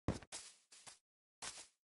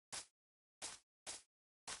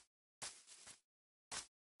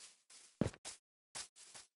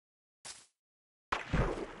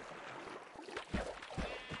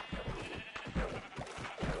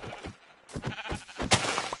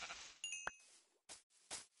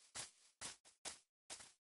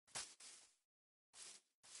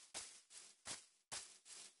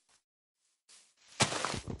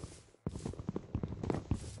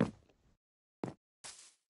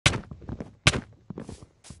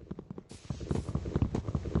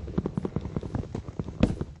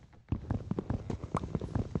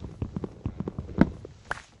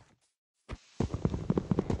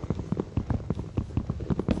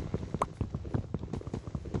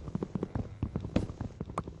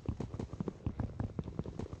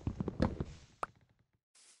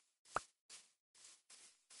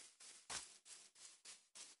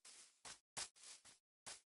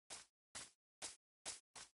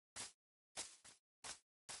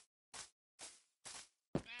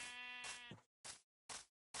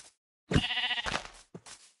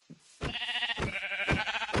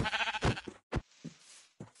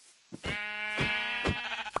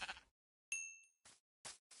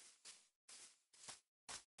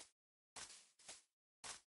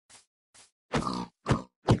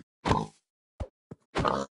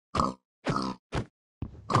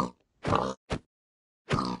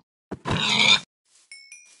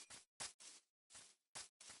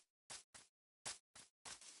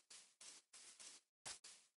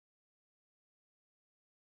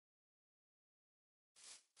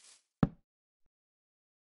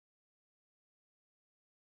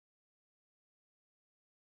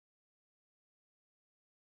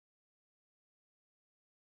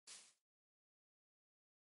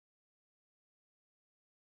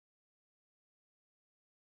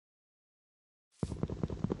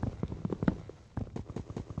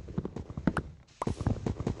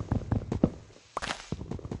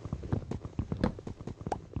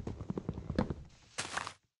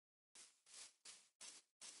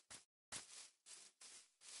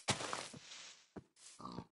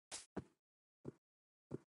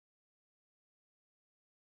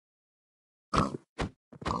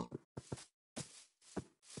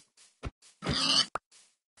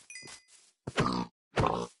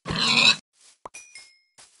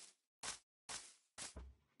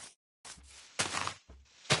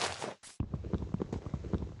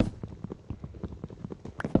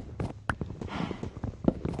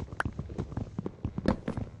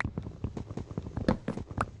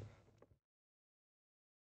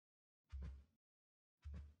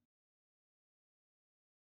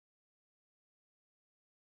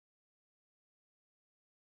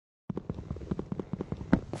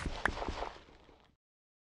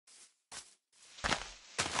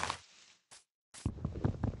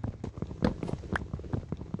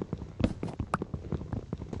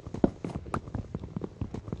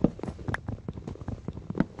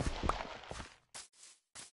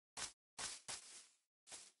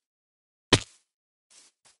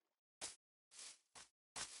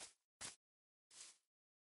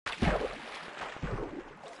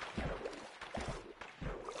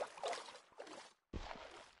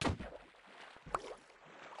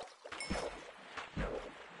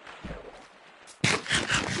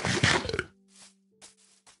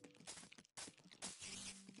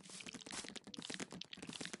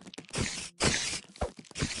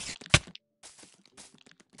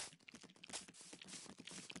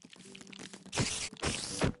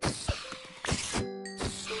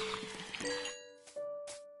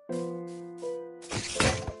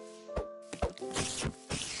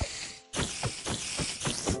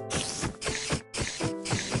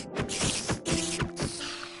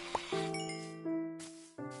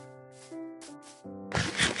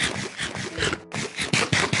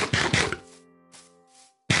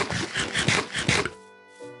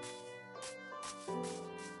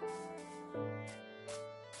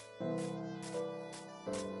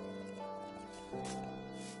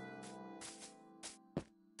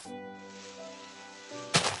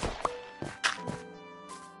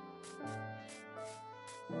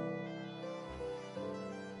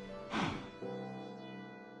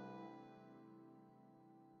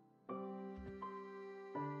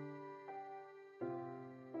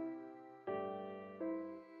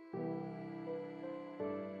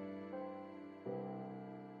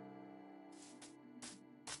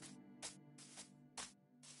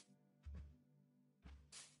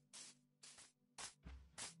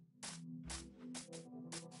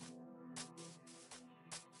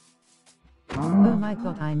Oh my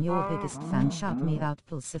god, I'm your biggest fan. Shout me out,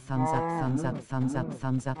 pulse a thumbs up, thumbs up, thumbs up,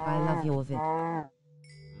 thumbs up. I love your vid.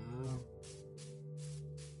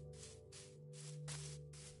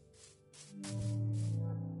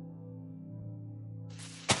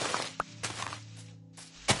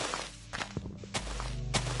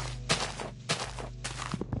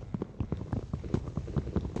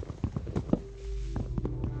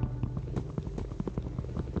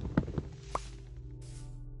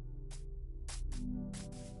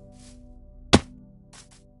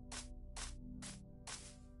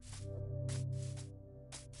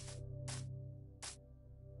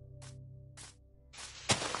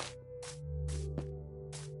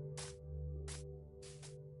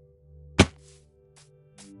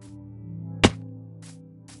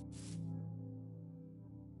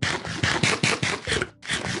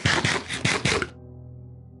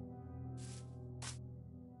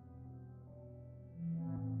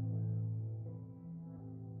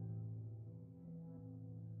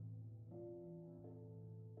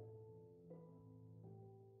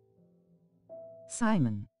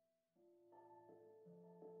 Simon.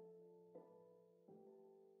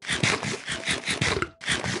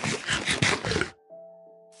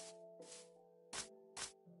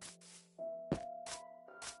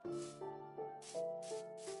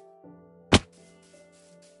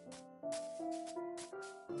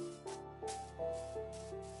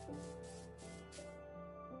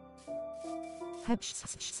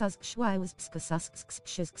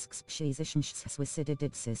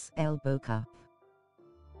 Elbow.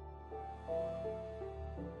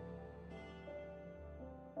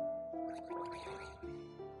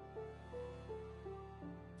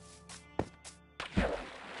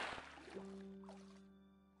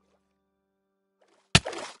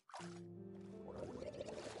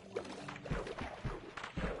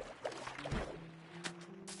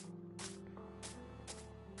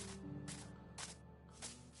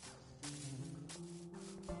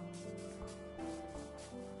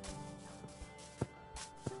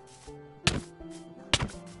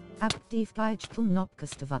 Abdief Geijpul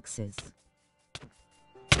Nopkastavakses.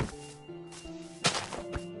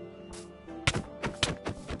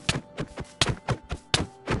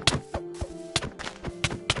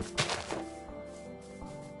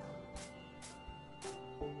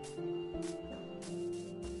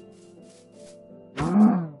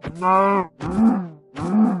 No. No.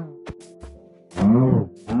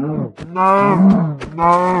 No. No.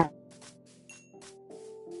 No.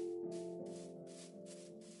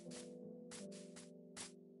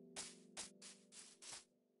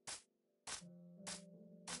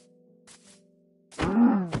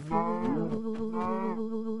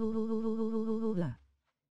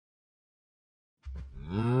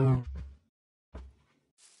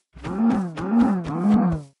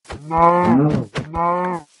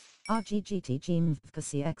 RGGT Gene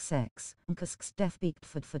Vkasi XX, Nkasks Def Beak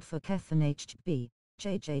Fudfud for Kethan HB,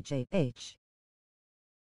 JJJH.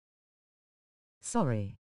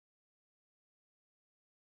 Sorry.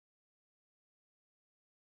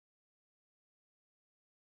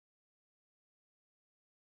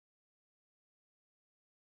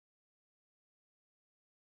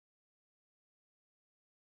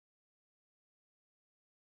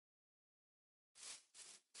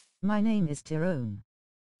 My name is Tyrone.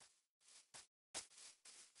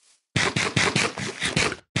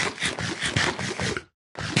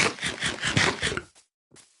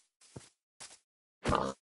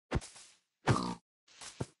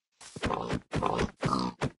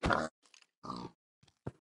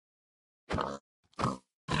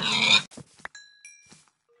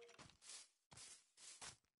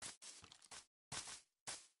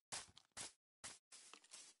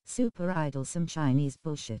 Super idol, some Chinese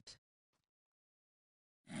bullshit.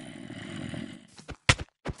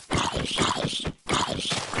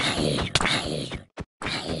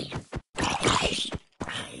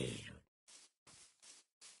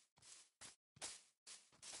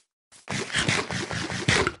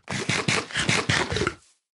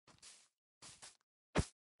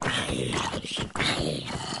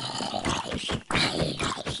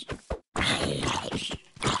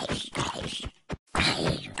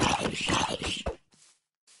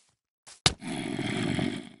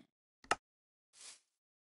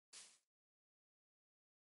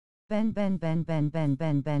 Ben.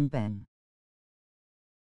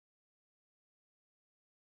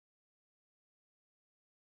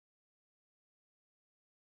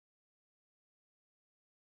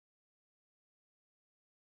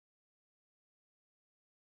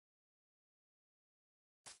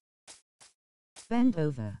 Bend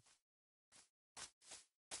over.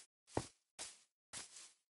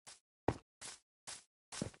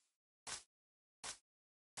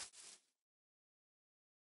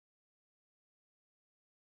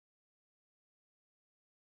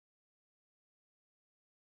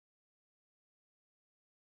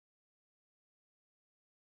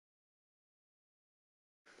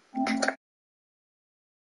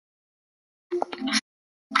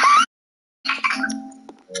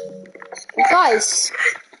 Guys,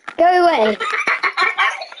 go away.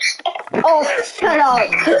 Oh, shut up.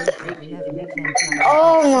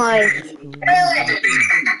 Oh my.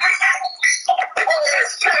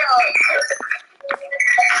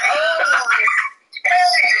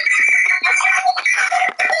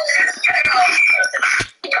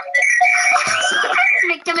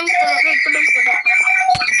 Make the most of it, make the most of it.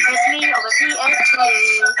 It's me on the PS2.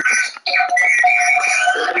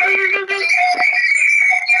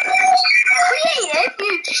 Creative,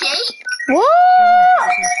 you cheat. What?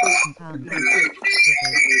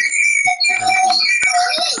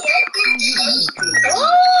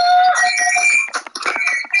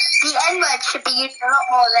 The N-word should be used a lot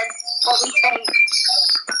more than what we think.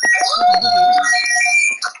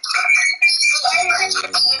 The N-word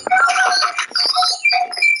should be used a lot more than what we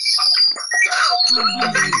think.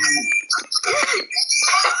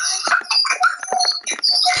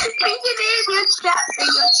 Bring it in your chat, in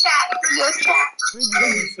your chat, in your chat.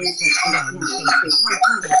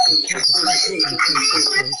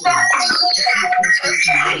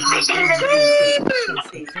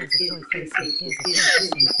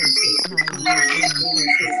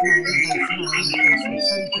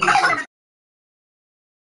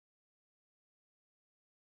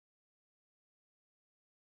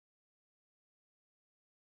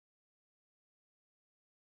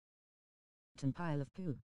 Pile of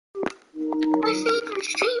poo. My favorite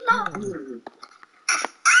streamer.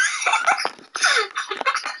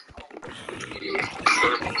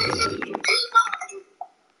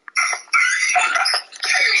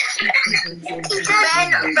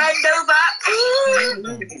 Bend over.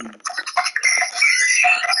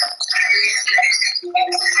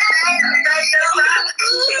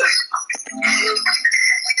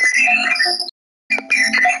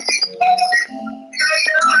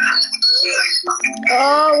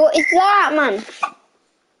 Oh, what is that, man?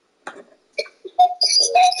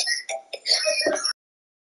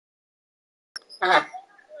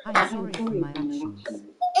 I'm sorry for my actions.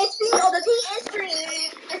 It's me on the PS3.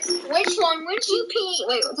 Which one would you pee?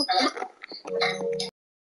 Wait, what the fuck?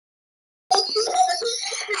 It's me on the PS3.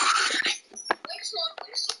 Which one would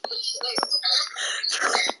you pee? Wait, what the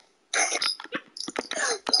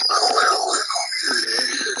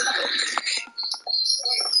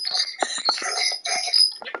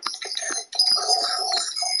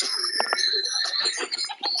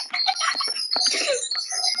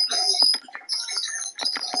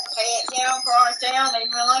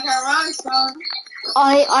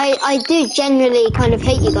fuck? I do genuinely kind of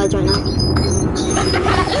hate you guys right now.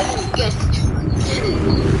 Good.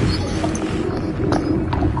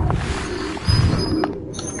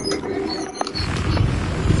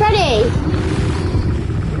 Freddy!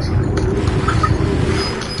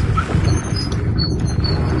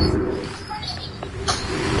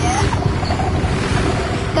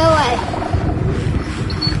 Go away.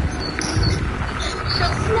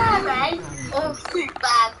 Snowman or fruit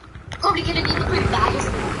bag? Probably gonna be the fruit bags.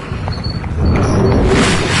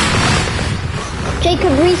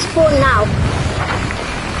 Jacob, respawn now.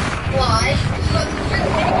 Why?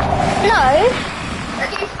 No.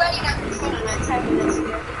 Okay, Freddy got controller like 10 minutes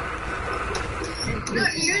ago. No,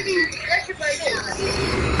 you that's your idea.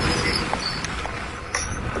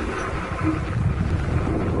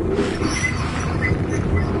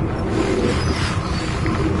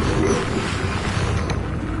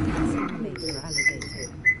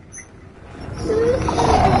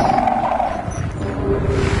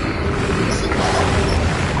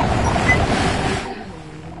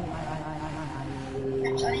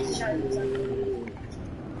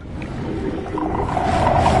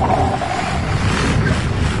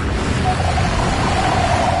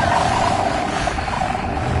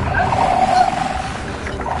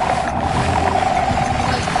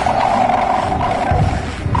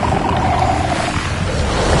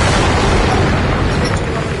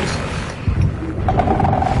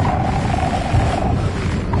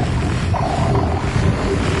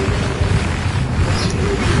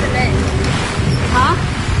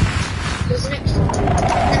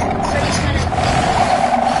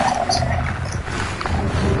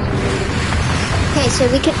 So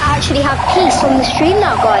we can actually have peace on the stream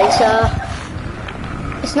now, guys.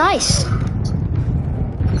 It's nice.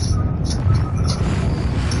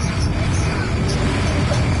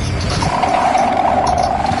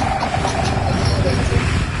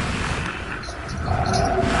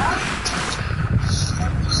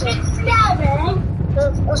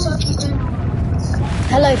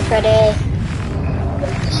 Hello, Freddy.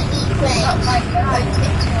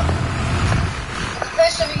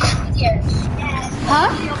 First of all,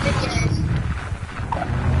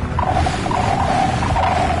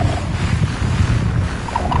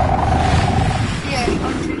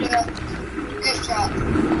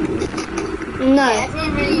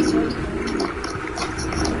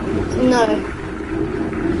 No.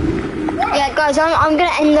 Yeah, guys, I'm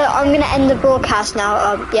gonna end the broadcast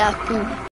now. Yeah.